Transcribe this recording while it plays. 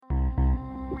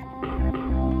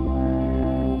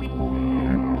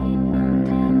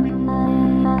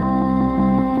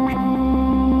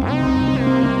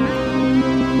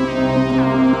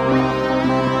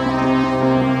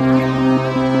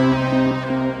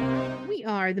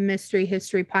are the Mystery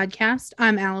History Podcast.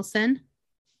 I'm Allison.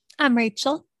 I'm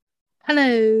Rachel.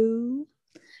 Hello.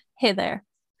 Hey there.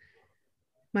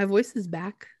 My voice is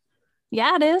back.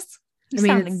 Yeah, it is. You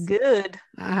sounding good.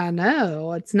 I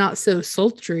know. It's not so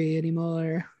sultry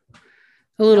anymore.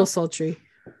 A little sultry.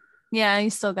 Yeah, you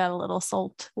still got a little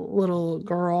salt. A little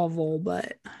grovel,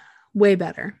 but way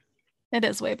better. It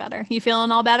is way better. You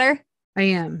feeling all better? I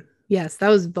am. Yes, that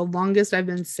was the longest I've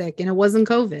been sick, and it wasn't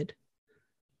COVID.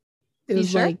 It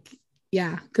was sure?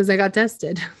 because I got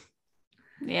tested.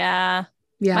 Yeah.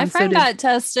 Yeah. My friend got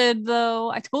tested, though.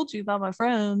 I told you about my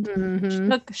friend.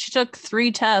 Mm-hmm. She took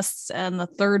 3 tests, and the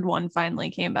third one finally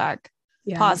came back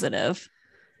positive.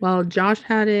 Well, Josh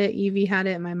had it, Evie had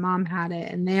it, my mom had it,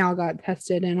 and they all got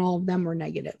tested, and all of them were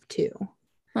negative too.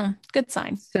 Good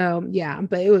sign. So yeah,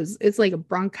 but it's like a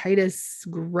bronchitis,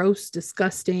 gross,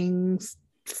 disgusting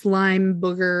slime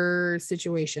booger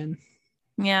situation.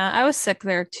 Yeah, I was sick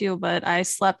there too, but I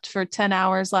slept for 10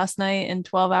 hours last night and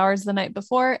 12 hours the night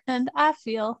before, and I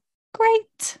feel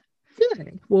great.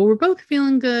 Good. Well, we're both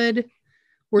feeling good.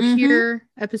 We're here,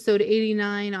 episode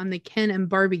 89 on the Ken and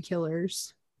Barbie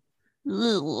killers.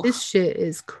 Ugh. This shit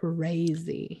is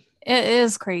crazy. It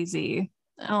is crazy.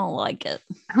 I don't like it.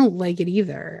 I don't like it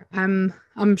either. I'm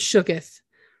shooketh.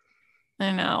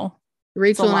 I know.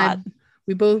 Rachel and I,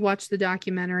 we both watched the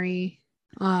documentary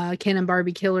Ken and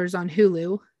Barbie Killers on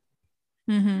Hulu.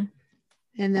 Mm-hmm.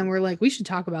 And then we're like, we should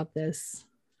talk about this.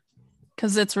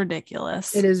 Because it's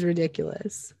ridiculous. It is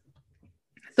ridiculous.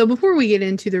 So before we get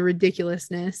into the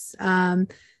ridiculousness,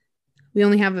 we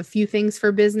only have a few things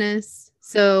for business.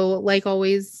 So like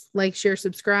always, like, share,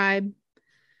 subscribe.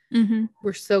 Mm-hmm.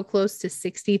 We're so close to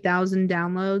 60,000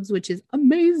 downloads, which is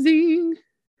amazing.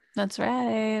 That's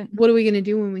right. What are we going to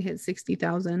do when we hit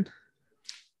 60,000?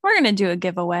 We're going to do a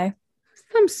giveaway.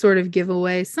 Some sort of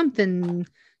giveaway, something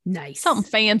nice. Something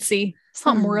fancy.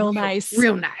 Something real nice.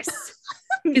 Real nice.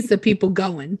 Gets the people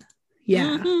going.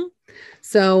 Yeah. Mm-hmm.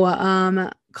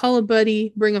 So call a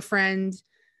buddy, bring a friend,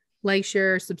 like,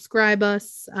 share, subscribe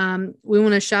us. We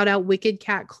want to shout out Wicked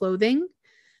Cat Clothing.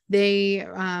 They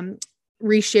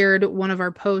reshared one of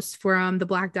our posts from the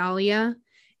Black Dahlia,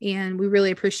 and we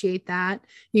really appreciate that.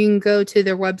 You can go to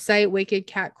their website,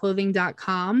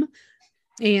 wickedcatclothing.com,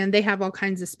 and they have all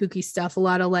kinds of spooky stuff, a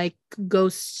lot of like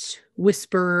ghost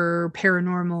whisper,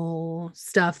 paranormal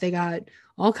stuff. They got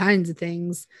all kinds of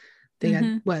things. They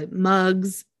got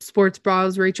mugs, sports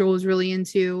bras Rachel was really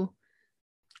into.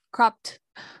 Cropped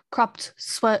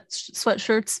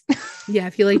sweatshirts. Yeah,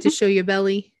 if you like to show your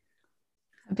belly.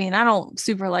 I mean, I don't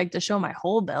super like to show my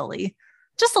whole belly.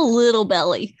 Just a little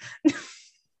belly.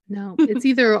 No, it's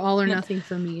either all or nothing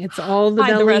for me. It's all the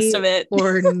belly, the rest of it,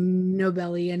 or no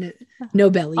belly, and no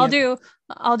belly. I'll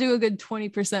do a good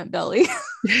 20% belly.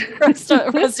 rest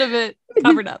of it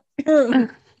covered up.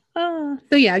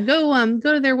 So yeah, go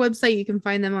to their website. You can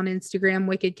find them on Instagram,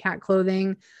 Wicked Cat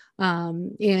Clothing,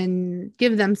 and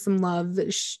give them some love.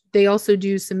 They also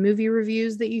do some movie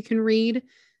reviews that you can read.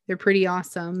 They're pretty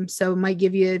awesome. So it might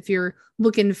give you, if you're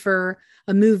looking for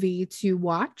a movie to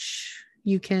watch,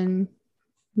 you can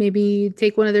maybe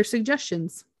take one of their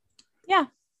suggestions. Yeah.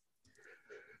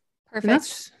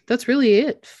 Perfect. That's really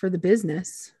it for the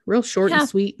business. Real short and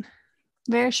sweet.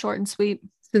 Very short and sweet.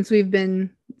 Since we've been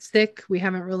sick, we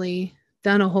haven't really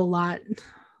done a whole lot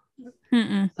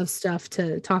of stuff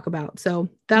to talk about. So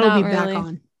that'll be back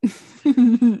on.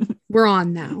 We're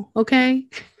on now. Okay.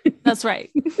 That's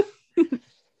right.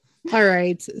 All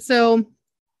right. So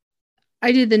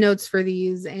I did the notes for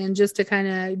these, and just to kind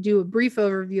of do a brief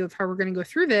overview of how we're going to go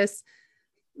through this,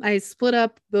 I split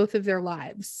up both of their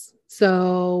lives.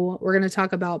 So we're going to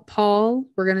talk about Paul.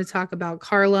 We're going to talk about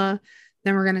Carla.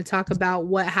 Then we're going to talk about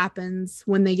what happens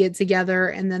when they get together,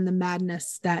 and then the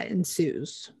madness that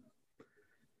ensues.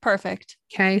 Perfect.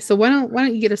 Okay. So why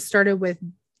don't you get us started with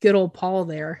good old Paul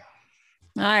there?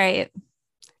 All right.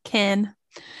 Ken.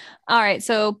 All right.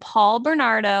 So Paul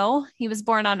Bernardo, he was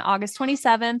born on August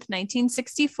 27th,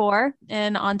 1964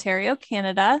 in Ontario,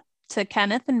 Canada, to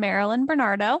Kenneth and Marilyn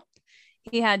Bernardo.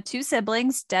 He had 2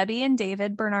 siblings, Debbie and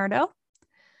David Bernardo.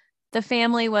 The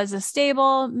family was a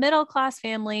stable, middle-class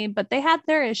family, but they had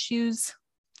their issues.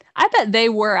 I bet they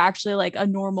were actually like a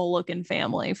normal looking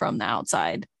family from the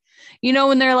outside. You know,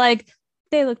 when they're like,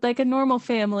 they look like a normal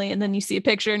family, and then you see a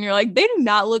picture and you're like, they do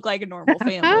not look like a normal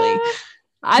family.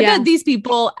 I bet these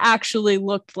people actually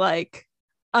looked like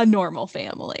a normal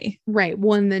family. Right.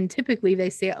 Well, and then typically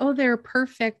they say, oh, they're a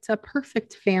perfect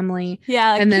family.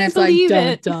 Yeah. And then it's like,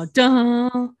 duh, duh, duh.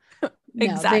 No,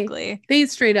 exactly. They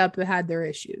straight up had their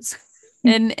issues.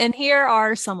 and here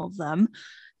are some of them.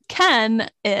 Ken,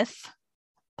 if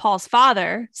Paul's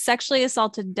father, sexually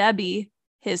assaulted Debbie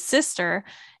his sister,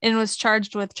 and was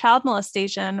charged with child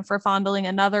molestation for fondling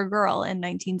another girl in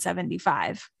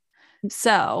 1975.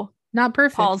 So, not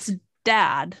perfect. Paul's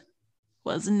dad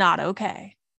was not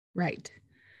okay. Right.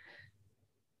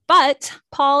 But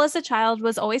Paul, as a child,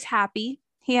 was always happy.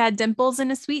 He had dimples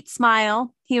and a sweet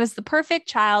smile. He was the perfect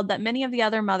child that many of the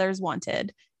other mothers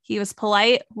wanted. He was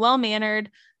polite, well-mannered,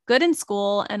 good in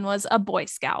school, and was a Boy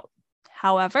Scout.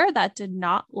 However, that did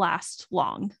not last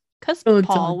long because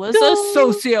Paul was a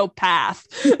sociopath.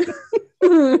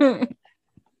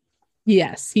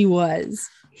 Yes, he was.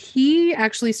 He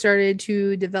actually started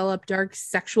to develop dark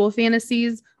sexual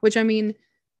fantasies, which, I mean,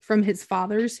 from his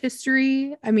father's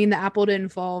history, I mean, the apple didn't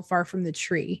fall far from the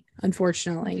tree,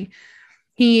 unfortunately.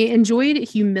 He enjoyed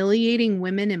humiliating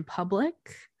women in public,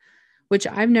 which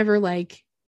I've never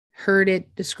heard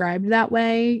it described that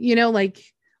way,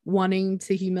 wanting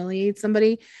to humiliate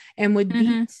somebody, and would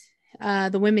beat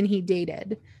the women he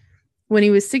dated. When he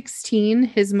was 16,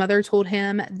 his mother told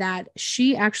him that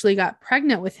she actually got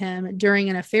pregnant with him during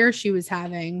an affair she was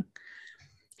having.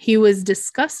 He was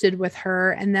disgusted with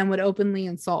her and then would openly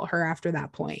insult her after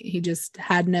that point. He just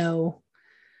had no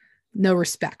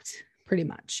respect, pretty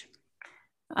much.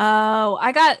 Oh,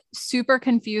 I got super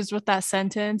confused with that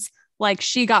sentence. Like,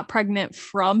 she got pregnant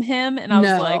from him, and I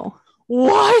was like,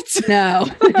 what? No.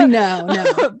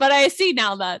 But I see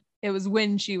now that it was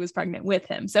when she was pregnant with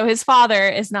him. So his father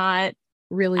is not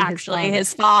really actually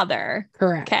his father.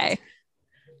 Correct. Okay.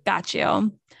 Got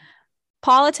you.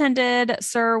 Paul attended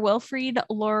Sir Wilfrid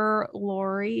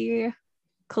Laurier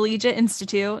Collegiate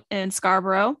Institute in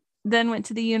Scarborough, then went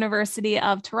to the University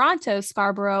of Toronto,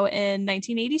 Scarborough in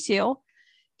 1982.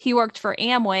 He worked for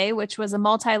Amway, which was a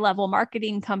multi-level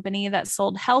marketing company that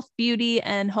sold health, beauty,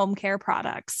 and home care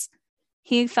products.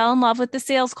 He fell in love with the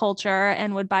sales culture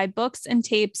and would buy books and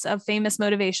tapes of famous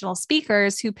motivational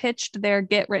speakers who pitched their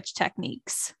get-rich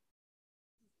techniques.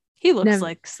 He looks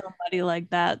like somebody like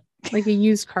that. Like a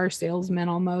used car salesman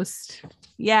almost.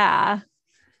 Yeah.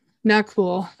 Not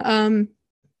cool. Paul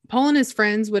and his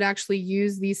friends would actually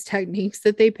use these techniques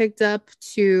that they picked up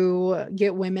to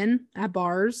get women at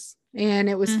bars, and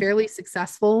it was fairly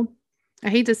successful. I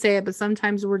hate to say it, but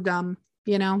sometimes we're dumb,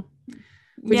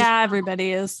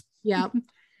 Everybody is. Yeah.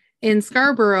 In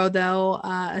Scarborough, though,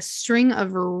 a string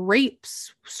of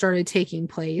rapes started taking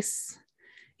place,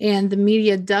 and the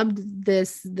media dubbed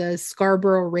this the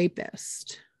Scarborough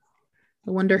Rapist.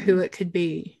 I wonder who it could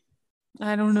be.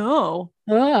 I don't know.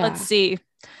 Let's see.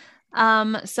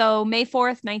 So May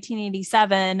 4th,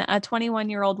 1987, a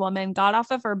 21-year-old woman got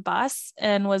off of her bus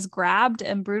and was grabbed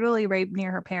and brutally raped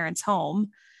near her parents' home.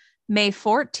 May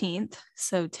 14th,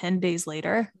 so 10 days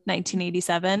later,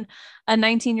 1987, a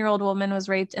 19-year-old woman was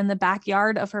raped in the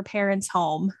backyard of her parents'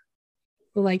 home.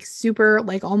 Super,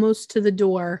 almost to the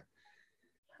door.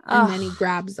 And then he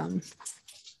grabs them.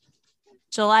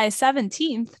 July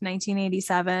 17th,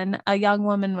 1987, a young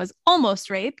woman was almost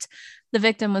raped. The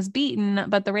victim was beaten,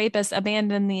 but the rapist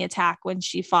abandoned the attack when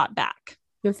she fought back.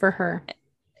 Good for her.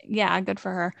 Yeah, good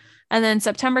for her. And then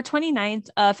September 29th,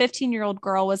 a 15-year-old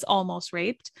girl was almost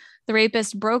raped. The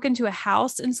rapist broke into a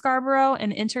house in Scarborough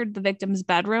and entered the victim's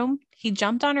bedroom. He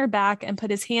jumped on her back and put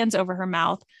his hands over her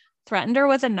mouth, threatened her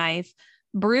with a knife,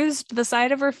 bruised the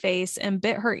side of her face, and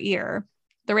bit her ear.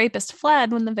 The rapist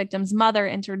fled when the victim's mother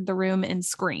entered the room and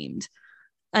screamed.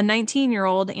 A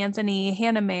 19-year-old, Anthony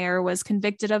Hannamayer, was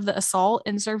convicted of the assault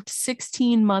and served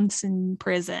 16 months in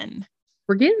prison.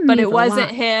 But it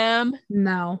wasn't him.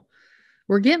 No.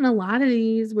 We're getting a lot of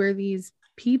these where these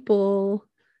people,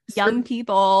 young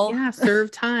people,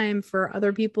 serve time for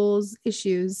other people's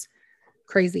issues.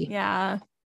 Crazy. Yeah.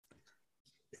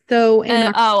 So,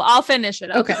 I'll finish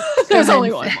it up. Okay. There's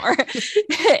only one more.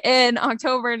 In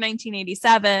October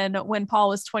 1987, when Paul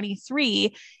was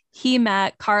 23, he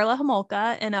met Karla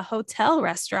Homolka in a hotel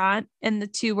restaurant, and the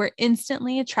two were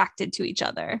instantly attracted to each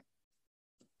other.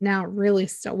 Now, really,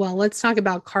 let's talk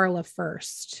about Karla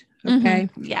first. Okay.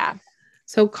 Mm-hmm. Yeah.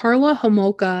 So Karla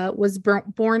Homolka was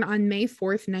born on May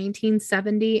 4th,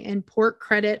 1970 in Port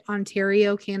Credit,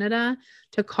 Ontario, Canada,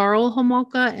 to Karl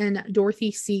Homolka and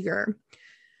Dorothy Seeger.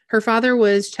 Her father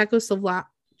was Czechoslovakian.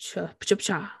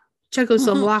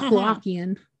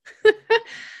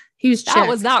 He was Czech. That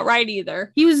was not right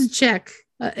either. He was a Czech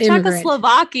immigrant.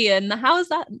 Czechoslovakian. How is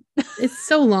that? It's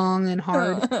so long and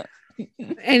hard.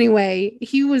 Anyway,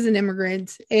 he was an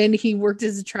immigrant and he worked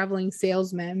as a traveling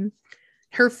salesman.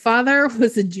 Her father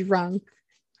was a drunk.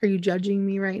 Are you judging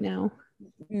me right now?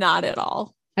 Not at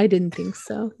all. I didn't think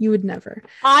so. You would never.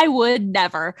 I would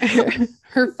never.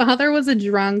 Her father was a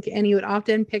drunk and he would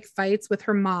often pick fights with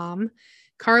her mom.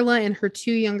 Karla and her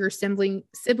two younger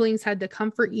siblings had to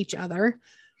comfort each other.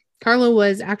 Carla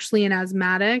was actually an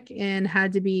asthmatic and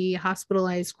had to be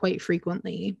hospitalized quite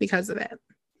frequently because of it.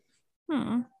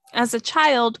 As a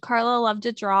child, Carla loved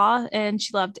to draw and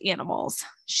she loved animals.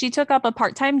 She took up a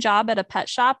part-time job at a pet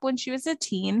shop when she was a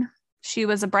teen. She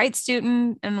was a bright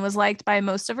student and was liked by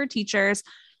most of her teachers.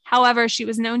 However, she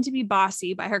was known to be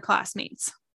bossy by her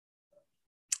classmates.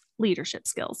 Leadership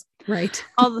skills. Right.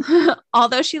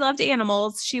 Although she loved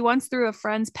animals, she once threw a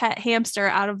friend's pet hamster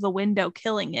out of the window,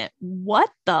 killing it. What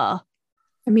the?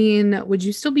 I mean, would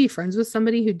you still be friends with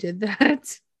somebody who did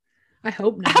that? I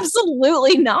hope not.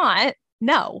 Absolutely not.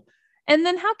 No. And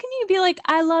then how can you be like,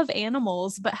 I love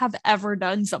animals, but have ever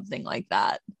done something like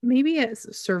that? Maybe it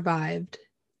survived.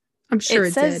 I'm sure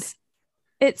it did.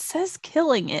 It says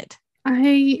killing it.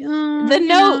 The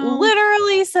note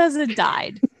literally says it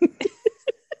died.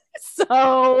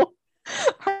 So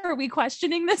are we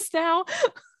questioning this now?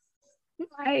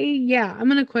 I'm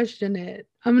going to question it.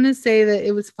 I'm going to say that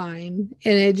it was fine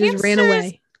and it just ran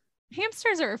away.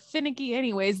 Hamsters are finicky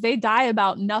anyways. They die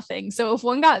about nothing. So if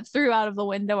one got through out of the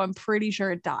window, I'm pretty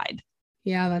sure it died.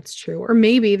 Yeah, that's true. Or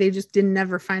maybe they just didn't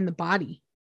ever find the body.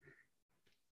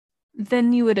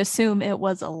 Then you would assume it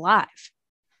was alive.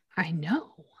 I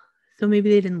know. So maybe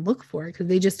they didn't look for it because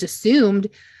they just assumed.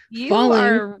 You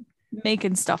are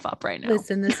making stuff up right now.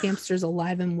 Listen, this hamster's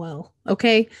alive and well.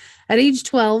 Okay. At age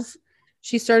 12,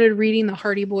 she started reading the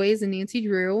Hardy Boys and Nancy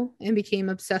Drew and became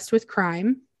obsessed with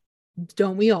crime.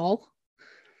 Don't we all?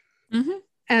 Mm-hmm.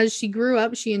 As she grew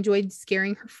up, she enjoyed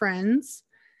scaring her friends.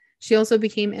 She also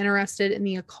became interested in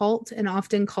the occult and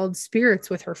often called spirits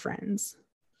with her friends,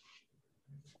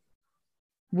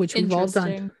 which we've all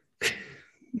done.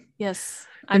 Yes.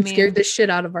 And scared the shit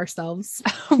out of ourselves.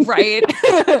 Right.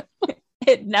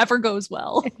 It never goes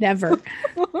well. Never.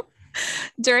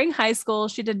 During high school,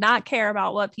 she did not care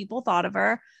about what people thought of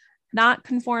her, not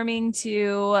conforming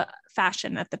to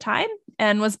fashion at the time,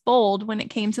 and was bold when it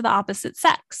came to the opposite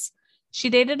sex. She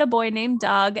dated a boy named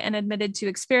Doug and admitted to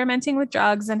experimenting with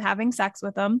drugs and having sex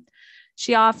with him.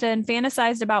 She often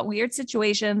fantasized about weird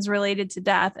situations related to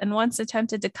death and once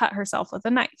attempted to cut herself with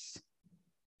a knife.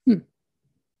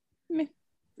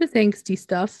 The angsty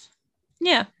stuff.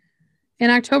 Yeah.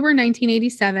 In October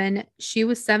 1987, she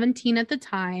was 17 at the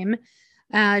time.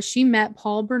 She met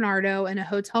Paul Bernardo in a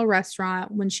hotel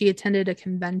restaurant when she attended a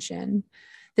convention.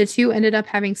 The two ended up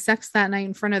having sex that night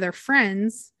in front of their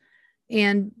friends,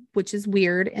 and which is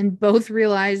weird, and both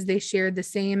realized they shared the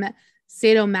same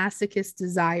sadomasochist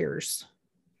desires.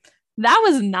 That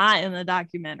was not in the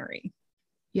documentary.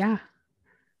 Yeah.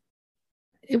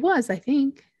 It was, I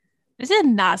think. It did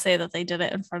not say that they did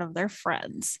it in front of their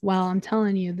friends. Well, I'm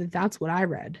telling you that's what I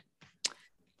read.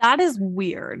 That is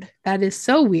weird. That is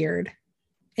so weird.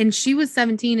 And she was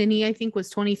 17 and he, I think,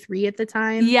 was 23 at the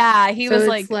time. Yeah, he was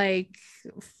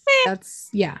that's,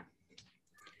 yeah.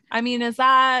 I mean, is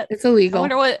that... It's illegal. I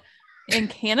wonder what... In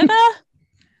Canada?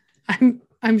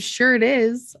 I'm sure it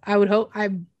is. I would hope. I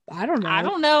don't know. I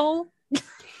don't know.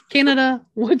 Canada,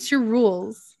 what's your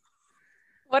rules?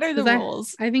 What are the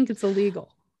rules? I think it's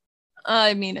illegal.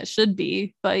 I mean, it should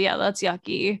be, but yeah, that's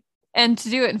yucky. And to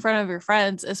do it in front of your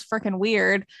friends is freaking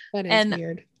weird. That is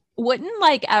weird. Wouldn't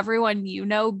like everyone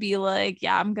be like,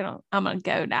 yeah, I'm gonna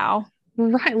go now.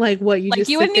 Right. Like what? You like,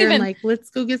 just you sit wouldn't there even and like, let's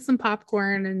go get some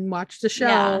popcorn and watch the show.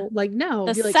 Yeah. Like, no.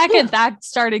 The second that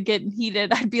started getting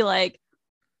heated, I'd be like,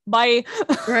 bye.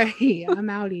 Right. I'm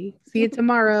outie. See you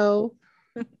tomorrow.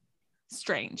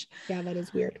 Strange. Yeah, that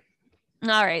is weird.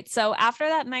 All right. So after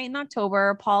that night in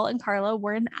October, Paul and Carla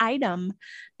were an item.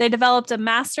 They developed a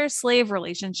master-slave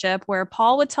relationship where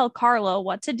Paul would tell Carla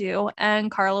what to do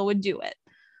and Carla would do it.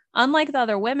 Unlike the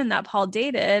other women that Paul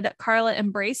dated, Carla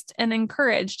embraced and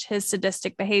encouraged his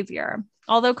sadistic behavior.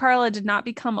 Although Carla did not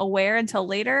become aware until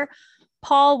later,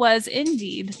 Paul was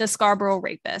indeed the Scarborough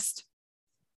rapist.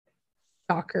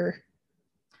 Shocker.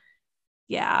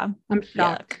 Yeah. I'm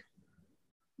shocked. Yuck.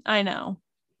 I know.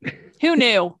 Who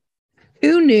knew?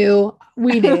 Who knew?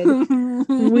 We did.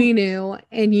 We knew.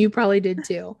 And you probably did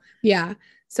too. Yeah.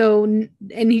 So,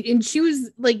 and she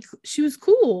was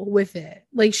cool with it.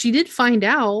 Like she did find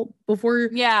out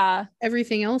before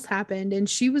everything else happened and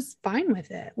she was fine with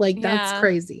it. Like that's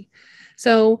crazy.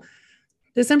 So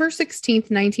December 16th,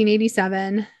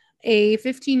 1987, a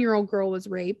 15-year-old girl was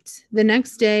raped. The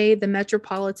next day, the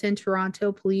Metropolitan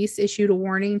Toronto Police issued a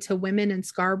warning to women in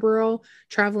Scarborough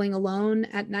traveling alone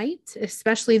at night,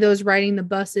 especially those riding the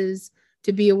buses,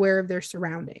 to be aware of their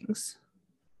surroundings.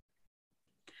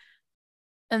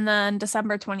 And then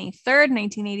December 23rd,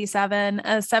 1987,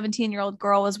 a 17-year-old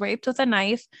girl was raped with a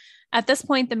knife. At this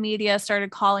point, the media started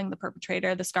calling the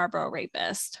perpetrator the Scarborough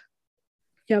rapist.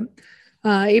 Yep.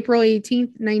 April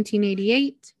 18th,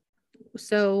 1988,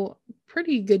 So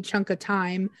pretty good chunk of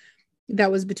time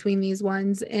that was between these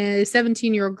ones. And a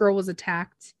 17-year-old girl was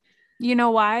attacked. You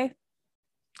know why?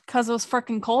 Because it was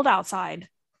freaking cold outside.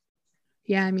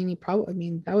 Yeah, I mean,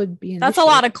 that would be an That's issue. a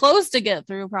lot of clothes to get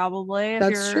through, probably. If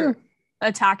That's you're true.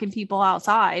 attacking people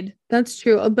outside. That's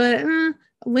true. But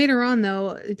later on,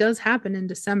 though, it does happen in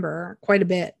December quite a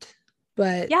bit.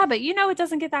 But yeah, but it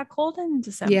doesn't get that cold in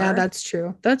December. Yeah, that's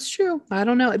true. That's true. I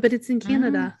don't know, but it's in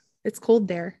Canada. It's cold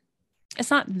there.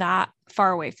 It's not that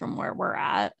far away from where we're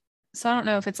at. So I don't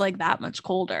know if it's like that much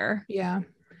colder. Yeah.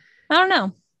 I don't know.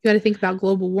 You got to think about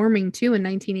global warming too. In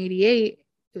 1988,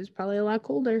 it was probably a lot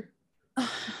colder.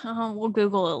 We'll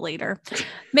Google it later.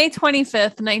 May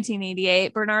 25th,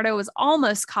 1988, Bernardo was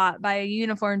almost caught by a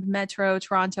uniformed Metro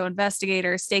Toronto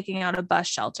investigator staking out a bus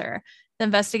shelter. The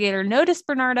investigator noticed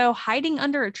Bernardo hiding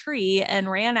under a tree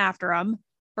and ran after him.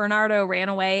 Bernardo ran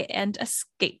away and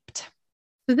escaped.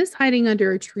 So this hiding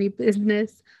under a tree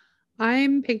business,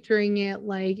 I'm picturing it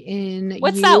like in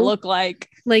What's that look like?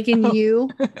 Like in You,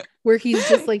 where he's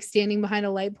just like standing behind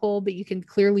a light pole, but you can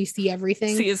clearly see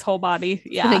everything. See his whole body.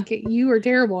 Yeah. Like, you are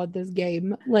terrible at this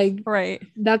game. Like, right.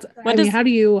 How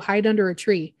do you hide under a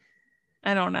tree?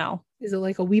 I don't know. Is it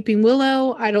like a weeping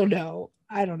willow? I don't know.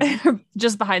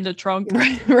 Just behind a trunk.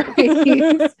 Right.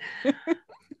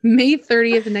 May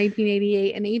 30th,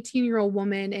 1988, an 18-year-old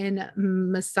woman in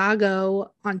Mississauga,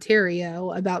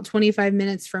 Ontario, about 25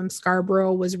 minutes from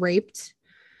Scarborough, was raped.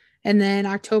 And then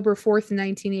October 4th,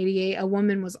 1988, a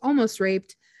woman was almost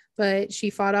raped, but she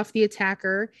fought off the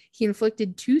attacker. He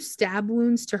inflicted 2 stab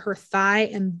wounds to her thigh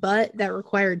and butt that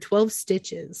required 12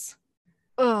 stitches.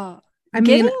 Ugh.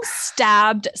 Getting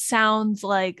stabbed sounds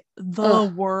like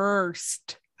the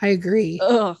worst. I agree.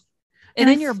 Ugh. And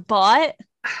in your butt?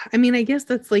 I mean, I guess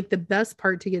that's like the best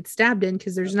part to get stabbed in,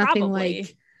 because there's nothing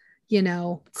like,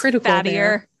 critical fattier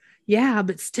there. Yeah,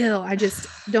 but still, I just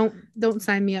don't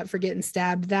sign me up for getting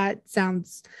stabbed. That's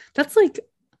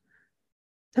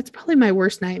probably my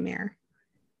worst nightmare.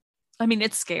 I mean,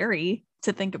 it's scary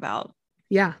to think about.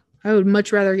 Yeah, I would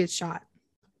much rather get shot.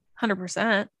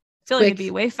 100%. I feel like it'd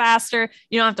be way faster.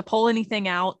 You don't have to pull anything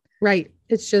out. Right.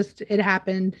 It's just, it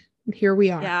happened. Here we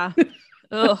are. Yeah.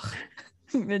 Ugh.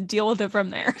 I'm gonna deal with it from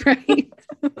there. Right.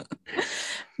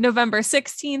 November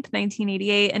 16th,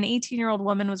 1988, an 18-year-old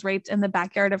woman was raped in the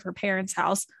backyard of her parents'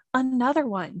 house. Another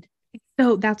one.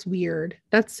 So that's weird.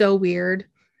 That's so weird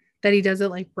that he does it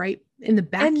like right in the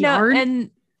backyard.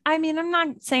 And I mean, I'm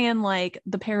not saying like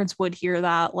the parents would hear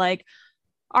that. Like,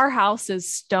 our house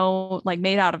is stone, like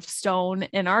made out of stone,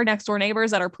 and our next door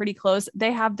neighbors that are pretty close,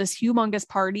 they have this humongous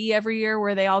party every year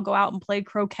where they all go out and play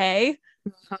croquet.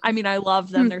 I mean, I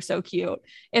love them. They're so cute.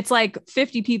 It's like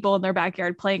 50 people in their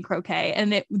backyard playing croquet.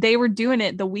 And they were doing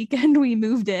it the weekend we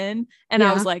moved in. And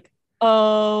I was like,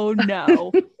 oh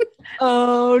no.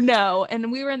 Oh no.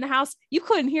 And we were in the house. You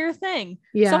couldn't hear a thing.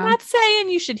 Yeah. So I'm not saying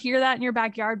you should hear that in your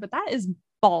backyard, but that is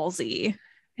ballsy.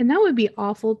 And that would be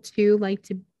awful too, like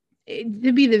to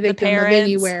be the victim of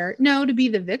anywhere. No, to be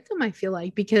the victim, I feel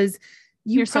like, because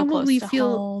you're probably so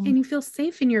feel home. And you feel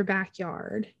safe in your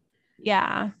backyard.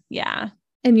 Yeah. Yeah.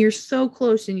 And you're so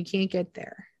close and you can't get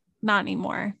there. Not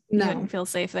anymore. No. You wouldn't feel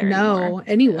safe there anymore. No,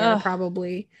 anywhere.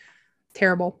 Probably.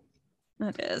 Terrible.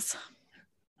 That is.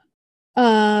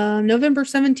 November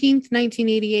 17th,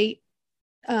 1988,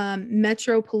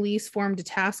 Metro Police formed a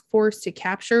task force to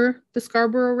capture the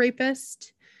Scarborough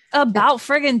rapist. About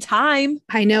friggin' time.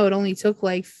 I know, it only took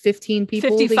like 15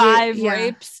 people. 55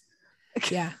 rapes.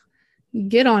 Yeah.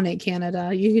 Get on it,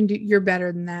 Canada. You're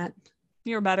better than that.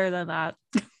 You're better than that.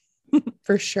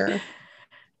 For sure.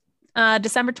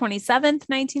 December 27th,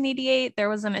 1988, there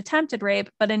was an attempted rape,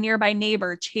 but a nearby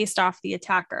neighbor chased off the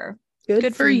attacker.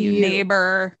 Good for you,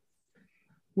 neighbor.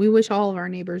 We wish all of our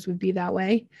neighbors would be that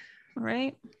way.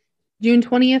 Right. June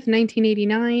 20th,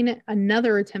 1989,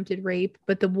 another attempted rape,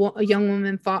 but a young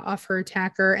woman fought off her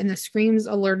attacker and the screams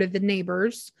alerted the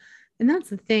neighbors. And that's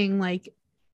the thing, like,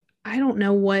 I don't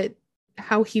know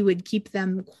how he would keep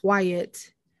them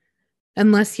quiet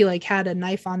unless he like had a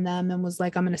knife on them and was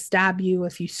like, I'm going to stab you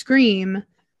if you scream.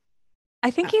 I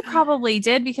think he probably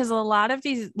did, because a lot of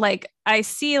these, like, I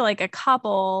see like a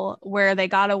couple where they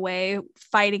got away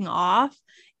fighting off.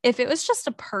 If it was just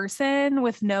a person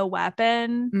with no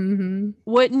weapon,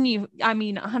 wouldn't you? I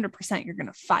mean, 100% you're going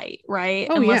to fight, right?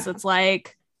 Oh, unless it's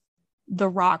like The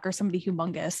Rock or somebody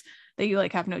humongous that you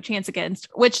like have no chance against,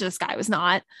 which this guy was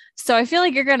not. So I feel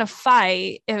like you're going to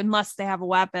fight unless they have a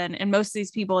weapon. And most of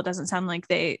these people, it doesn't sound like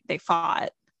they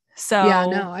fought. So yeah,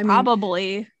 no, I mean,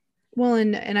 probably. Well,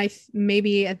 and I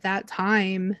maybe at that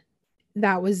time,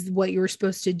 that was what you were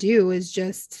supposed to do, is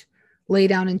just lay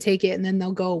down and take it, and then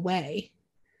they'll go away.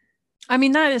 I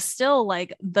mean, that is still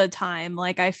like the time.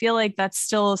 Like, I feel like that's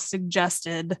still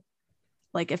suggested.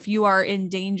 Like, if you are in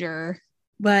danger.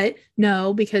 But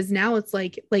no, because now it's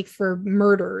like for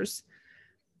murders,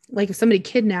 like if somebody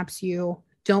kidnaps you,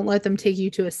 don't let them take you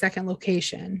to a second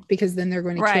location because then they're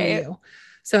going to kill you.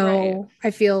 So I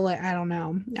feel like, I don't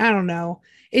know.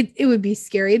 It would be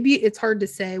scary. It's hard to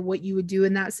say what you would do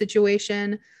in that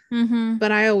situation. Mm-hmm.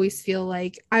 But I always feel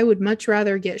like I would much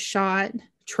rather get shot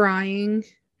trying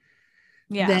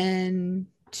than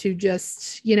to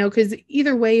just, because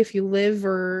either way, if you live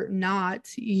or not,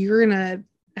 you're going to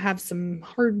have some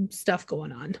hard stuff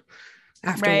going on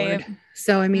afterward.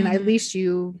 So, I mean, at least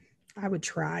I would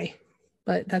try,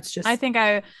 but that's just, I think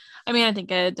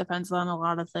it depends on a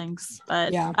lot of things,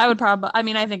 but yeah, I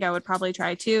think I would probably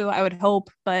try too. I would hope,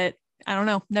 but I don't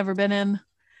know. Never been in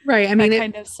right. I mean, that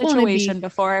kind of situation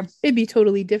before. It'd be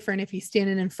totally different if he's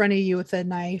standing in front of you with a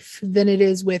knife than it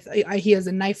is with he has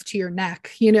a knife to your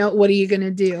neck. What are you going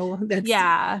to do?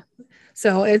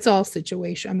 So it's all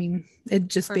situation. I mean, it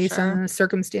just based on the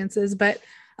circumstances, but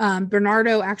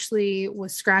Bernardo actually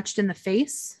was scratched in the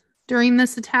face during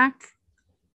this attack.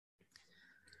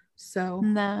 So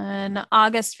and then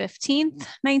August 15th,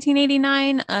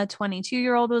 1989, a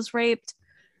 22-year-old was raped.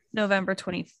 November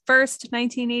 21st,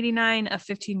 1989, a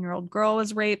 15-year-old girl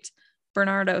was raped.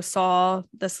 Bernardo saw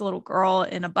this little girl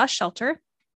in a bus shelter.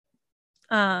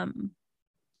 December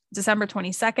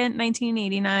 22nd,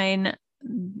 1989,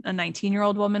 a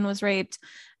 19-year-old woman was raped.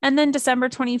 And then December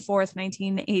 24th,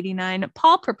 1989,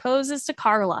 Paul proposes to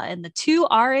Carla and the two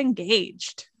are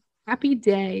engaged. Happy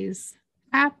days.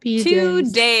 2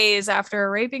 days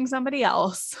after raping somebody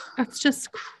else. That's just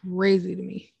crazy to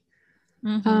me.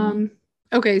 Mm-hmm.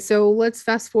 Okay, so let's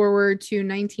fast forward to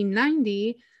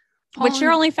 1990. Which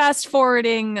you're only fast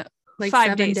forwarding like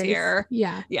 5 days here.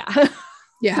 Yeah. Yeah.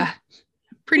 Yeah.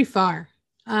 Pretty far.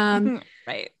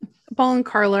 Right. Paul and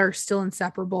Carla are still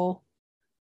inseparable.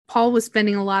 Paul was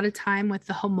spending a lot of time with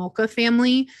the Homolka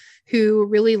family who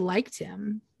really liked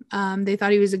him. They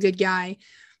thought he was a good guy.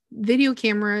 Video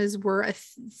cameras were a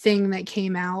thing that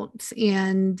came out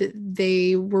and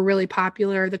they were really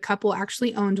popular. The couple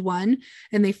actually owned one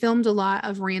and they filmed a lot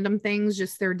of random things,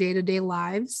 just their day-to-day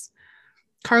lives.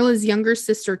 Carla's younger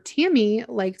sister, Tammy,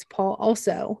 liked Paul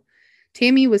also.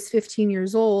 Tammy was 15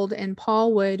 years old and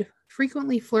Paul would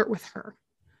frequently flirt with her.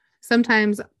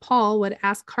 Sometimes Paul would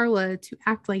ask Carla to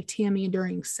act like Tammy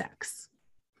during sex.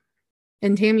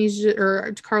 And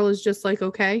Carla's just like,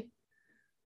 okay.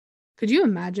 Could you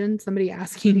imagine somebody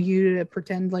asking you to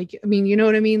pretend like, I mean, you know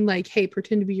what I mean? Like, hey,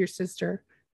 pretend to be your sister.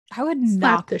 I would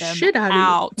knock the shit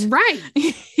out. Right.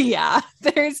 Yeah.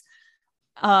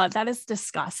 That is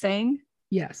disgusting.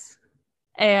 Yes.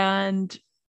 And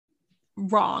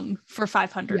wrong for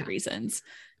 500 reasons.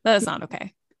 That is not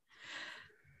okay.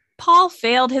 Paul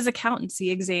failed his accountancy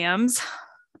exams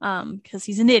because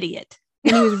he's an idiot.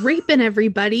 And he was raping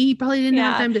everybody. He probably didn't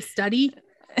have time to study.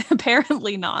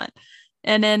 Apparently not.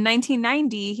 And in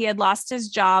 1990, he had lost his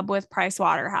job with Price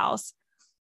Waterhouse.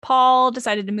 Paul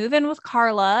decided to move in with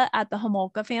Carla at the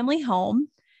Homolka family home.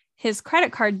 His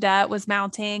credit card debt was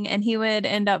mounting and he would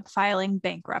end up filing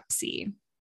bankruptcy.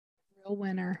 Real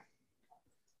winner.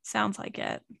 Sounds like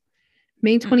it.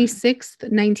 May 26th,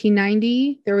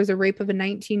 1990, there was a rape of a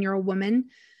 19-year-old woman.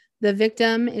 The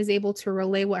victim is able to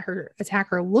relay what her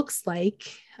attacker looks like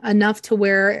enough to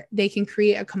where they can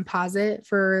create a composite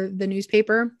for the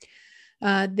newspaper.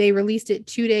 They released it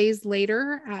 2 days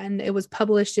later, and it was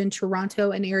published in Toronto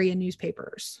and area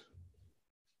newspapers.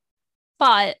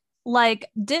 But,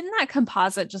 didn't that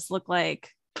composite just look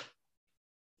like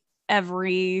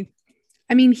every...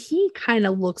 I mean, he kind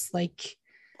of looks like...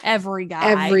 every guy.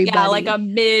 Everybody. Yeah, like a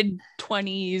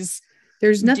mid-20s.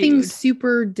 There's nothing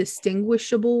super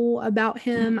distinguishable about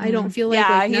him. I don't feel like...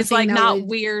 Yeah, he's not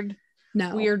weird.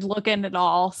 No. Weird looking at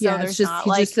all. So there's he's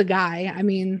just a guy. I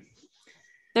mean...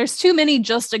 there's too many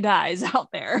just a guys out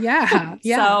there. Yeah.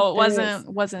 So it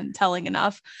wasn't telling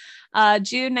enough.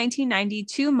 June 1990,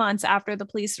 2 months after the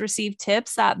police received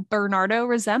tips that Bernardo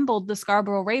resembled the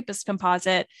Scarborough rapist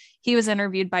composite, he was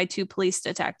interviewed by 2 police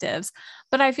detectives.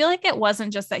 But I feel like it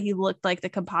wasn't just that he looked like the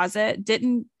composite.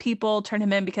 Didn't people turn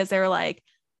him in because they were like,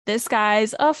 this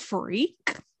guy's a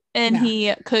freak and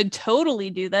he could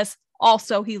totally do this.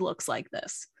 Also, he looks like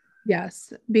this.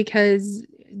 Yes, because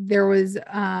there was...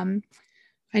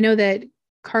 I know that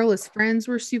Carla's friends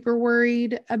were super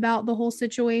worried about the whole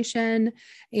situation.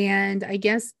 And I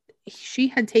guess she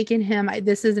had taken him,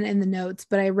 this isn't in the notes,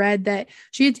 but I read that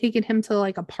she had taken him to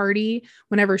a party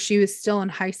whenever she was still in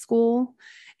high school.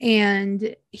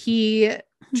 And he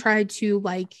tried to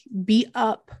beat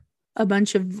up a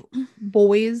bunch of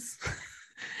boys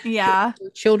Yeah.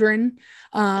 children.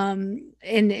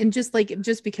 And just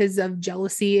because of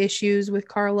jealousy issues with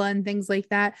Carla and things like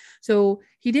that. So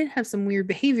he did have some weird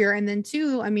behavior. And then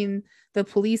too, I mean, the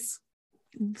police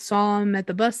saw him at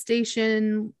the bus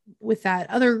station with that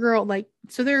other girl. Like,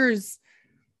 so there's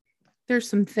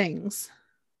some things.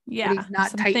 Yeah. He's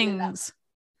not Some tightening up. things.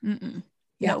 Mm-mm.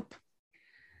 Yeah. Nope.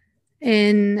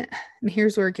 And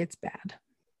here's where it gets bad.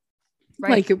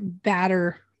 Right. Like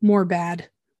badder, more bad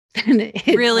than it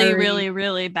Really, already, really,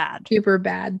 really bad. super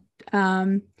bad.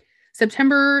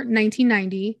 September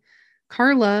 1990,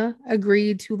 Carla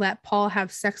agreed to let Paul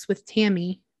have sex with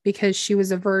Tammy because she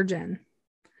was a virgin.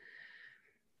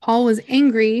 Paul was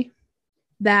angry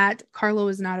that Carla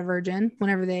was not a virgin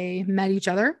whenever they met each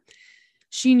other.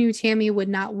 She knew Tammy would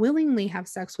not willingly have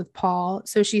sex with Paul,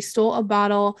 so she stole a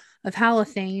bottle of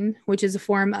halothane, which is a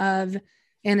form of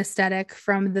anesthetic,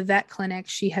 from the vet clinic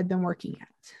she had been working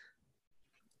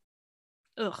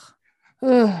at.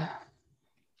 Ugh.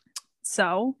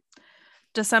 So,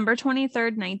 December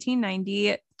 23rd,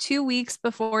 1990, 2 weeks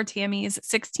before Tammy's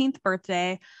 16th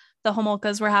birthday, the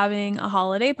Homolkas were having a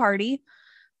holiday party.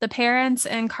 The parents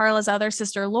and Carla's other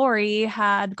sister, Lori,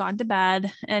 had gone to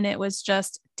bed, and it was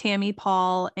just Tammy,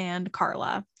 Paul, and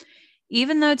Carla.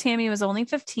 Even though Tammy was only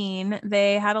 15,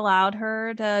 they had allowed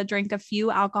her to drink a few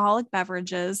alcoholic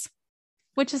beverages,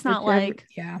 which is not like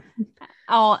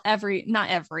not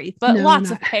every, but lots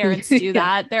of parents do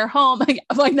that. They're home,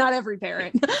 like not every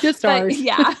parent, just ours.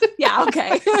 Yeah,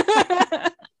 okay.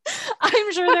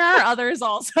 I'm sure there are others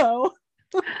also,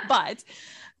 but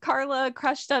Carla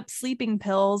crushed up sleeping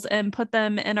pills and put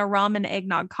them in a rum and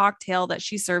eggnog cocktail that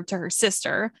she served to her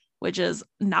sister, which is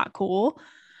not cool.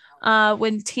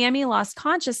 When Tammy lost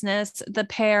consciousness, the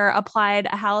pair applied a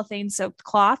halothane-soaked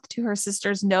cloth to her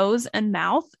sister's nose and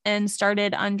mouth and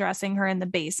started undressing her in the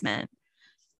basement.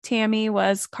 Tammy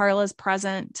was Carla's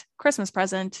Christmas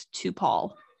present to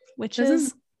Paul, which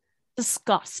is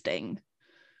disgusting.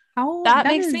 That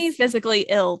makes me physically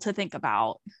ill to think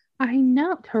about. I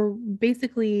know, to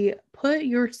basically put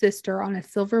your sister on a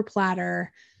silver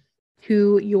platter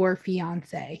to your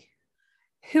fiance,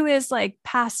 who is like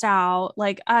passed out.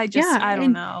 Like, I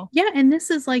don't know. Yeah. And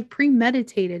this is like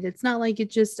premeditated. It's not like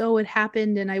it just, it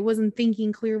happened and I wasn't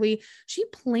thinking clearly. She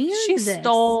planned this.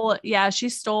 She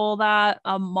stole that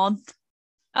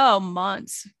multiple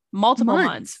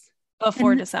months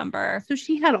before December. So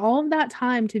she had all of that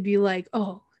time to be like,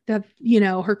 oh, that,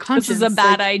 her conscience. This is a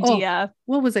bad idea. Oh,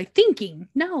 what was I thinking?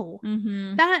 No,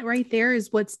 that right there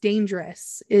is what's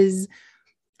dangerous, is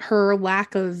her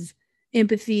lack of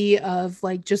empathy of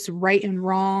like just right and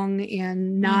wrong,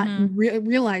 and not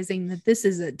realizing that this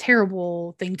is a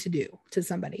terrible thing to do to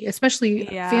somebody, especially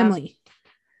family.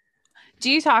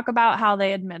 Do you talk about how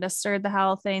they administered the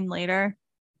halothane later?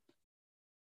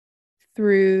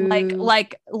 Through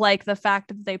like the fact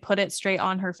that they put it straight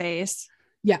on her face?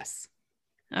 Yes.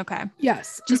 Okay.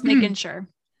 Yes. Just making sure.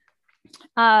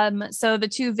 So the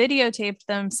two videotaped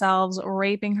themselves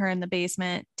raping her in the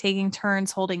basement, taking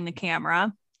turns holding the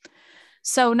camera.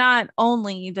 So not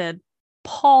only did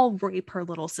Paul rape her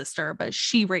little sister, but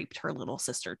she raped her little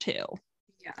sister too.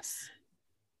 Yes.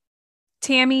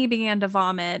 Tammy began to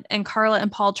vomit, and Carla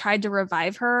and Paul tried to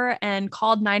revive her and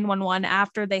called 911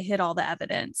 after they hid all the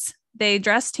evidence. They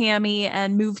dressed Tammy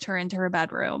and moved her into her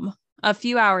bedroom. A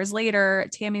few hours later,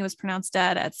 Tammy was pronounced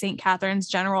dead at St. Catherine's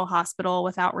General Hospital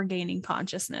without regaining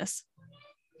consciousness.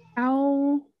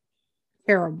 How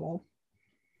terrible.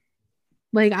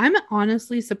 Like, I'm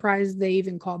honestly surprised they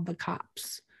even called the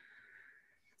cops.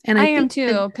 And I am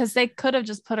too, because they could have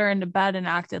just put her into bed and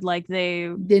acted like they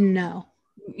didn't know.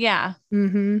 Yeah. I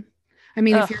mean,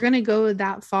 if you're going to go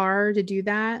that far to do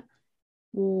that,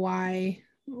 why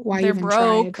they're even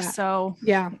broke, try that? So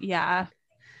yeah.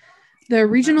 The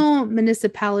regional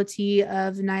municipality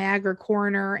of Niagara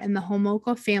coroner and the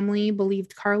Homolka family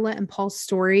believed Carla and Paul's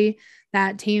story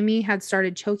that Tammy had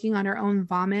started choking on her own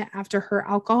vomit after her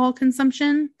alcohol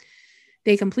consumption.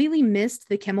 They completely missed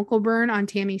the chemical burn on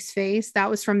Tammy's face. That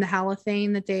was from the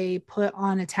halothane that they put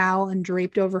on a towel and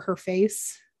draped over her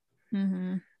face.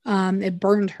 It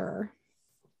burned her,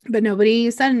 but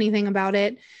nobody said anything about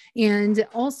it. And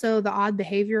also the odd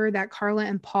behavior that Carla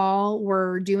and Paul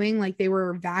were doing, like they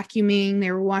were vacuuming,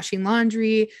 they were washing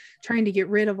laundry, trying to get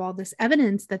rid of all this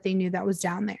evidence that they knew that was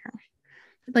down there.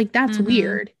 Like, that's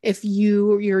weird. If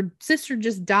your sister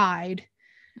just died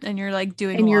and you're like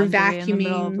doing and you're vacuuming in the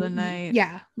middle of the night.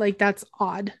 Yeah. Like, that's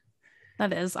odd.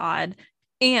 That is odd.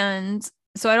 And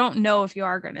so I don't know if you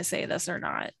are going to say this or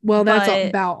not. Well, that's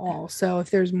about all. So if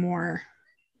there's more.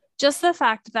 Just the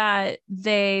fact that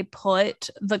they put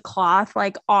the cloth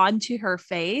like onto her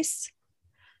face.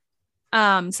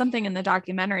 something in the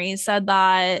documentary said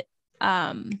that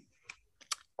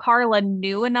Carla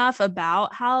knew enough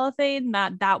about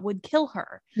halothane that would kill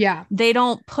her. Yeah. They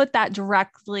don't put that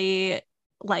directly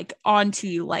like onto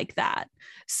you like that.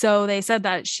 So they said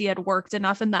that she had worked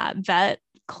enough in that vet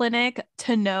clinic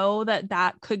to know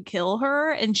that could kill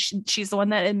her, and she's the one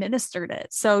that administered it.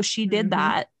 So she did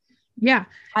that. Yeah.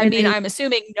 I mean, I'm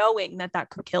assuming knowing that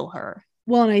could kill her.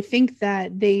 Well, and I think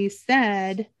that they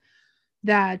said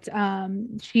that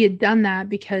she had done that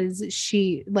because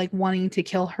she like wanting to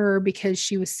kill her because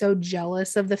she was so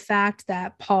jealous of the fact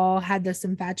that Paul had this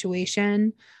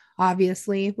infatuation,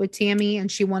 obviously, with Tammy,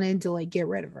 and she wanted to like get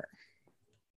rid of her.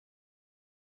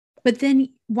 But then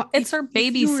it's her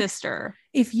baby sister.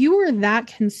 If you were that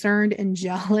concerned and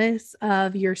jealous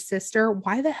of your sister,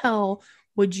 why the hell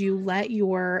would you let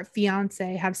your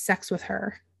fiance have sex with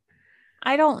her?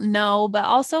 I don't know, but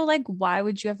also like, why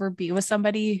would you ever be with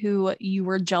somebody who you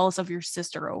were jealous of your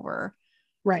sister over?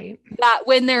 Right. That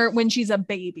when she's a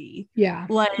baby. Yeah.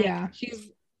 Like yeah. She's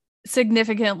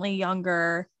significantly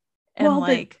younger.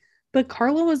 And but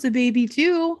Carla was a baby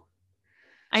too.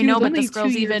 I know, but this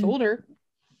girl's even older.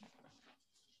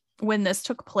 When this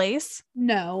took place?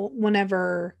 No,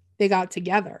 whenever they got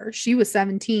together. She was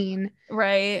 17.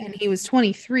 Right. And he was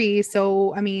 23.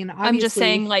 So, I mean, obviously, I'm just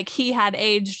saying, like, he had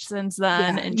aged since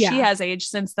then and she has aged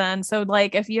since then. So,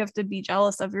 like, if you have to be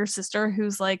jealous of your sister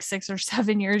who's like 6 or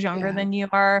 7 years younger than you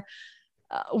are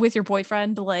with your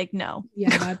boyfriend, like, no.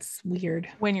 Yeah, that's weird.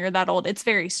 When you're that old, it's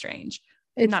very strange.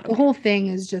 The whole thing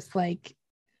is just like,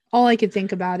 all I could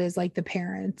think about is like the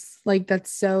parents. Like,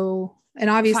 that's so, and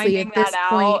obviously at this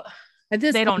point,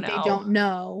 they don't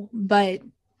know, but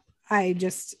I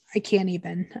can't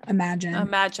even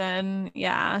imagine.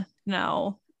 Yeah,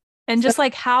 no. And just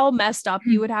like how messed up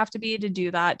you would have to be to do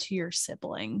that to your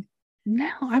sibling. No,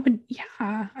 I would.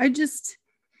 Yeah. I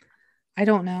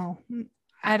don't know.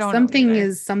 I don't Something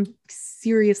is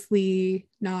seriously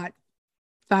not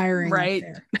firing right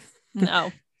there.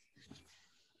 No.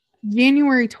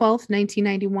 January 12th,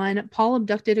 1991, Paul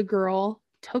abducted a girl,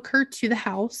 took her to the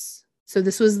house. So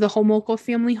this was the Homolka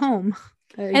family home.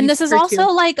 And this is also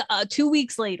like 2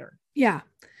 weeks later. Yeah.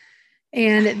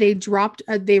 And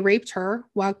they raped her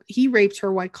while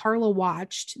Carla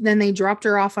watched. Then they dropped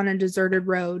her off on a deserted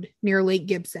road near Lake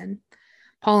Gibson.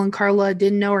 Paul and Carla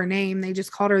didn't know her name. They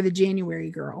just called her the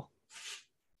January girl.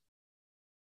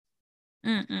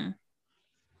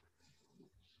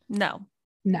 No.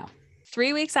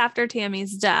 3 weeks after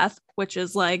Tammy's death, which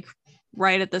is like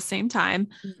right at the same time,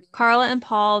 Carla and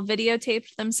Paul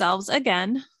videotaped themselves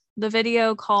again. The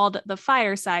video, called The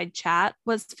Fireside Chat,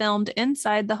 was filmed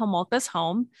inside the Homolka's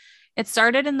home. It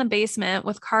started in the basement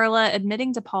with Carla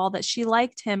admitting to Paul that she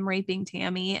liked him raping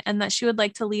Tammy and that she would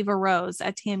like to leave a rose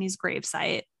at Tammy's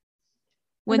gravesite.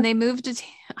 When they moved to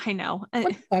I know. What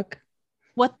the fuck?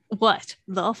 What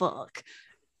the fuck?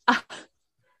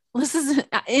 This is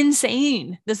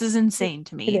insane. This is insane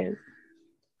to me. It is.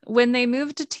 When they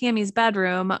moved to Tammy's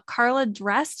bedroom, Carla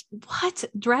dressed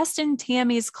in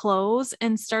Tammy's clothes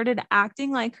and started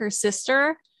acting like her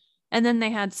sister. And then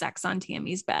they had sex on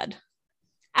Tammy's bed.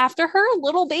 After her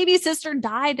little baby sister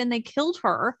died and they killed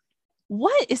her,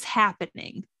 what is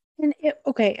happening? And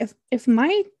if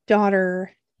my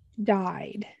daughter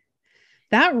died,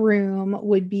 that room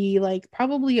would be like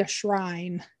probably a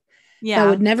shrine. Yeah, that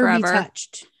would never be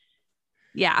touched.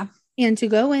 Yeah. And to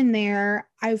go in there,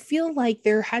 I feel like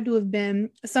there had to have been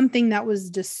something that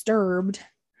was disturbed.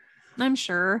 I'm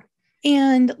sure.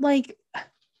 And like,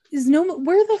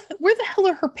 where the hell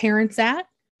are her parents at?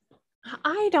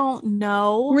 I don't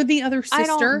know. Or the other sister? I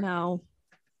don't know.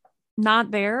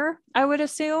 Not there, I would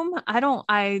assume. I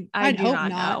do not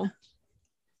know.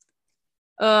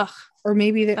 Ugh. Or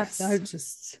maybe that's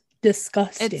just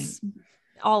disgusting. It's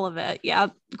all of it. Yeah.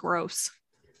 Gross.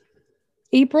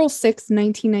 April 6,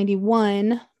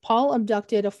 1991, Paul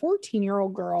abducted a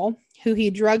 14-year-old girl who he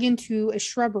drug into a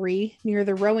shrubbery near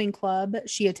the rowing club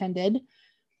she attended.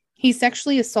 He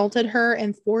sexually assaulted her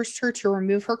and forced her to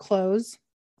remove her clothes.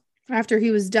 After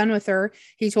he was done with her,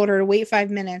 he told her to wait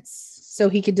 5 minutes so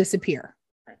he could disappear.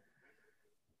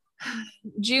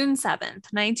 June 7th,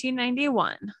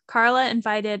 1991, Carla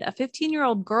invited a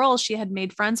 15-year-old girl she had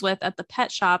made friends with at the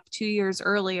pet shop 2 years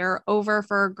earlier over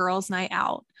for a girls' night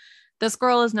out. This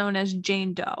girl is known as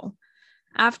Jane Doe.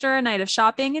 After a night of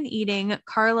shopping and eating,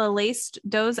 Carla laced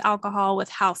Doe's alcohol with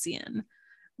Halcyon.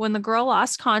 When the girl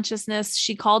lost consciousness,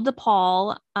 she called to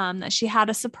Paul that she had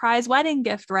a surprise wedding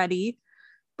gift ready.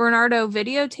 Bernardo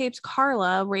videotaped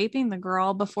Carla raping the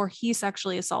girl before he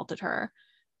sexually assaulted her.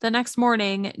 The next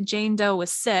morning, Jane Doe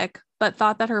was sick, but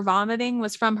thought that her vomiting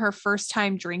was from her first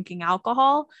time drinking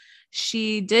alcohol.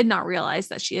 she did not realize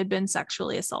that she had been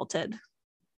sexually assaulted.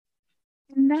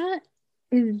 And that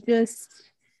is just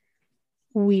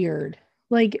weird.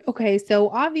 Like, okay, so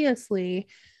obviously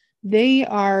they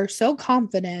are so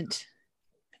confident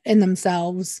in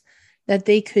themselves that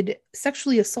they could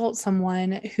sexually assault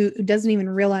someone who doesn't even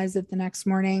realize it the next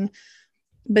morning.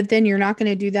 But then you're not going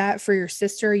to do that for your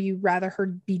sister. You'd rather her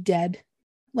be dead.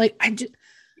 Like, I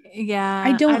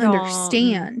don't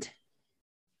understand.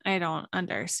 I don't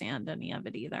understand any of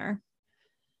it either.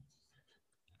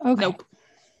 Okay. Nope.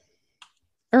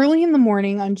 Early in the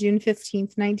morning on June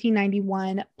 15th,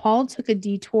 1991, Paul took a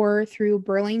detour through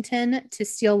Burlington to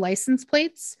steal license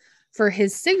plates for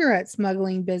his cigarette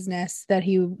smuggling business that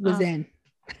he was in.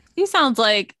 He sounds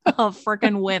like a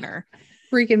freaking winner.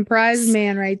 Freaking prize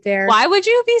man right there. Why would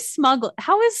you be smuggling?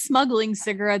 How is smuggling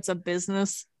cigarettes a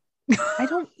business? I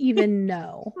don't even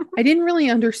know. I didn't really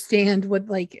understand what,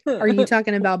 like, are you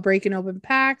talking about breaking open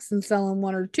packs and selling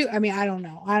one or two? I mean, I don't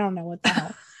know. I don't know what the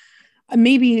hell.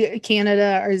 Maybe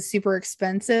Canada is super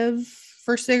expensive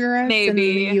for cigarettes and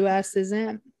the US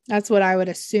isn't. That's what I would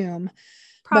assume.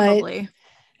 Probably. But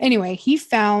anyway, he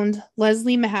found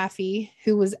Leslie Mahaffey,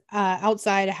 who was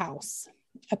outside a house.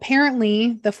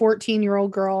 Apparently, the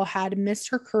 14-year-old girl had missed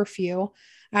her curfew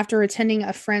after attending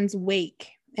a friend's wake,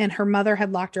 and her mother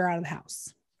had locked her out of the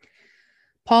house.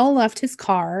 Paul left his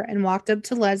car and walked up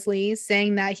to Leslie,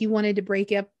 saying that he wanted to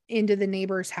break up into the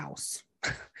neighbor's house.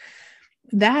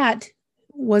 That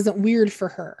wasn't weird for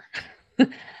her.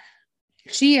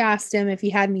 She asked him if he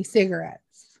had any cigarettes.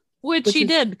 Which he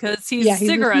did, because he's a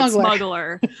cigarette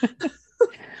smuggler.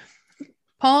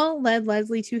 Paul led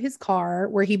Leslie to his car,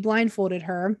 where he blindfolded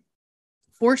her,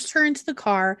 forced her into the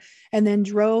car, and then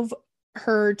drove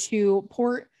her to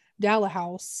Port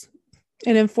Dalhousie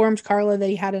and informed Carla that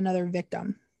he had another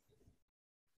victim.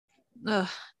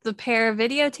 The pair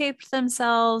videotaped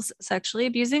themselves sexually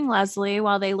abusing Leslie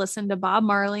while they listened to Bob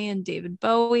Marley and David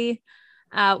Bowie.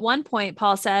 At one point,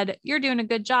 Paul said, "You're doing a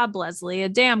good job, Leslie, a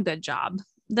damn good job."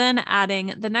 Then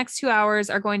adding, "The next 2 hours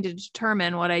are going to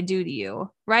determine what I do to you.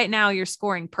 Right now, you're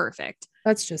scoring perfect."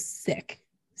 That's just sick.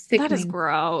 Sickening. That is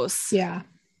gross. Yeah.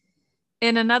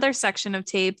 In another section of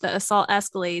tape, the assault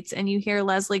escalates and you hear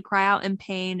Leslie cry out in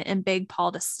pain and beg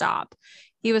Paul to stop.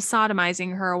 He was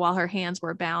sodomizing her while her hands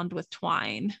were bound with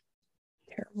twine.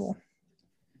 Terrible.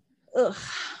 Ugh.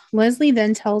 Leslie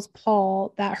then tells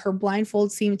Paul that her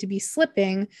blindfold seemed to be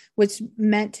slipping, which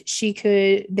meant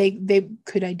they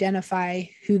could identify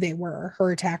who they were,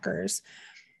 her attackers.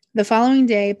 The following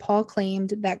day, Paul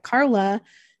claimed that Carla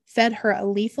fed her a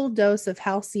lethal dose of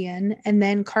Halcion, and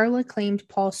then Carla claimed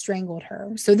Paul strangled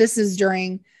her. So this is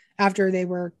after they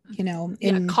were,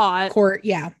 in caught. Court.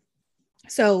 Yeah.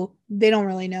 So they don't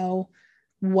really know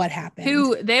what happened.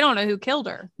 They don't know who killed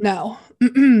her. No.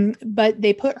 But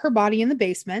they put her body in the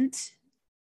basement.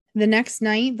 The next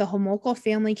night, the Homolka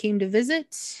family came to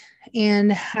visit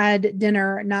and had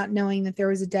dinner, not knowing that there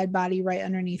was a dead body right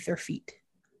underneath their feet.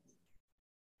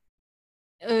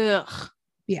 Ugh.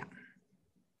 Yeah.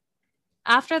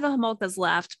 After the Homolkas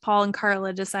left, Paul and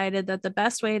Carla decided that the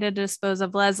best way to dispose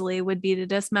of Leslie would be to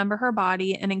dismember her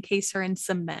body and encase her in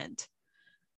cement.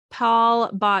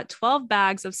 Paul bought 12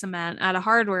 bags of cement at a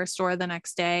hardware store the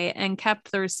next day and kept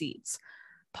the receipts.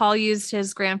 Paul used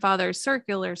his grandfather's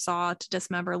circular saw to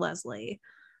dismember Leslie.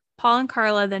 Paul and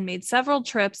Carla then made several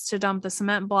trips to dump the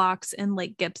cement blocks in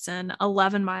Lake Gibson,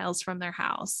 11 miles from their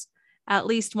house. At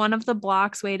least one of the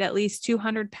blocks weighed at least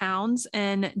 200 pounds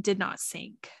and did not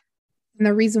sink. And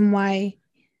the reason why,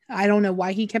 I don't know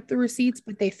why he kept the receipts,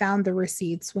 but they found the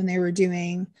receipts when they were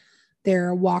doing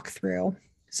their walkthrough.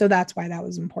 So that's why that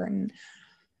was important.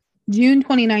 June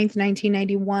 29th,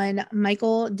 1991,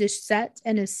 Michael Dishett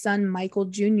and his son, Michael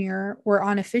Jr., were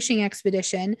on a fishing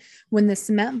expedition when the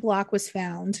cement block was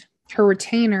found. Her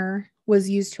retainer was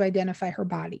used to identify her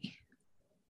body.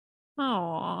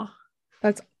 Oh,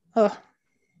 that's,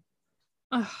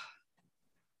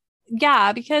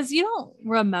 Yeah, because you don't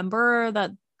remember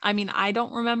that. I mean, I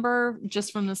don't remember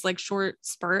just from this short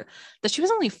spurt that she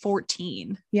was only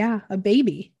 14. Yeah, a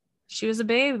baby. She was a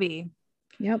baby.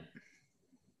 Yep.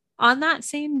 On that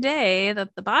same day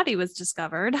that the body was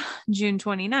discovered, June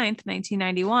 29th,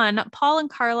 1991, Paul and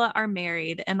Carla are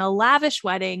married in a lavish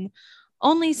wedding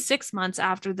only 6 months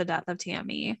after the death of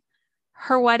Tammy.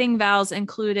 Her wedding vows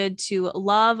included to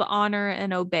love, honor,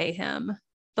 and obey him.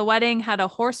 The wedding had a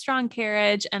horse-drawn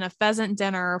carriage and a pheasant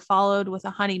dinner, followed with a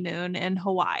honeymoon in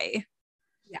Hawaii.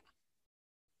 Yeah.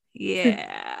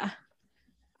 Yeah.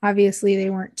 Obviously, they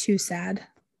weren't too sad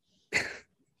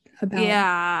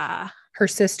about her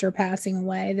sister passing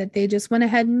away, that they just went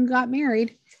ahead and got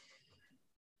married.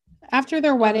 After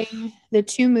their wedding, the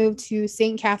two moved to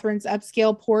St. Catharines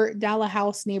upscale Port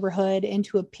Dalhousie neighborhood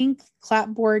into a pink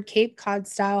clapboard Cape Cod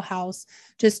style house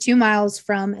just 2 miles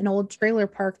from an old trailer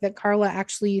park that Carla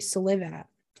actually used to live at.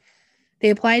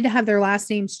 They applied to have their last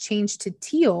names changed to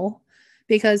Teal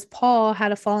because Paul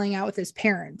had a falling out with his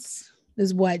parents,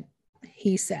 is what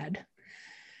he said.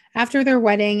 After their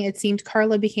wedding, it seemed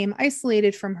Carla became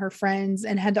isolated from her friends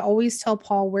and had to always tell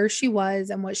Paul where she was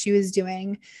and what she was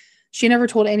doing. She never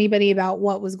told anybody about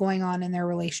what was going on in their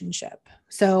relationship.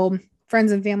 So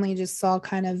friends and family just saw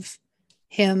kind of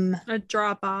him. A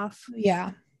drop off.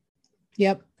 Yeah.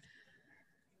 Yep.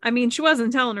 I mean, she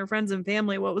wasn't telling her friends and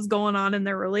family what was going on in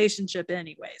their relationship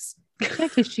anyways. Yeah,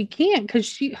 because she can't, because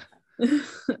she...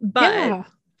 But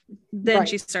then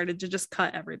she started to just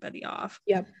cut everybody off.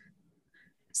 Yep.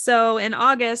 So in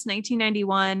August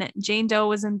 1991, Jane Doe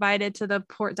was invited to the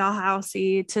Port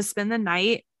Dalhousie to spend the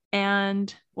night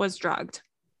and was drugged.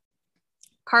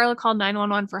 Carla called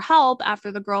 911 for help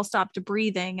after the girl stopped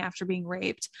breathing after being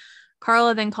raped.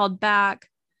 Carla then called back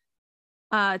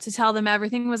to tell them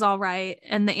everything was all right,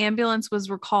 and the ambulance was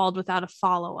recalled without a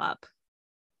follow-up.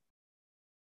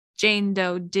 Jane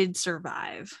Doe did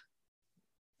survive.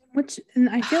 And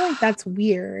I feel like that's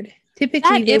weird.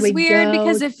 Typically, that is weird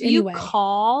because if you anyway.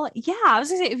 call, I was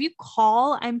gonna say, if you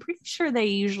call, I'm pretty sure they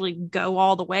usually go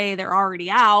all the way. They're already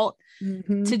out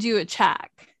to do a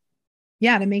check.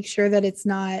 Yeah, to make sure that it's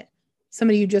not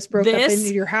somebody who just broke up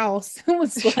into your house. It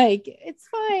was like, it's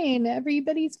fine.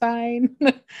 Everybody's fine.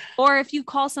 Or if you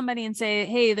call somebody and say,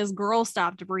 hey, this girl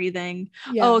stopped breathing.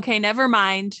 Yeah. Oh, okay, never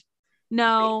mind.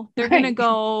 No, they're going to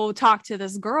go talk to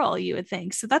this girl, you would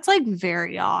think. So that's like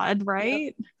very odd,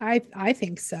 right? Yep. I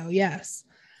think so, yes.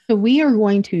 So we are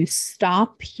going to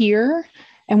stop here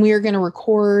and we are going to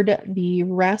record the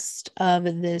rest of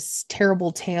this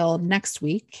terrible tale next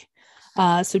week.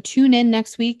 So tune in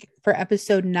next week for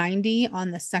episode 90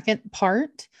 on the second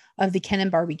part of the Ken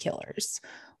and Barbie Killers.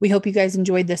 We hope you guys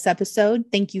enjoyed this episode.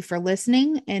 Thank you for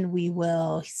listening, and we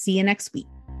will see you next week.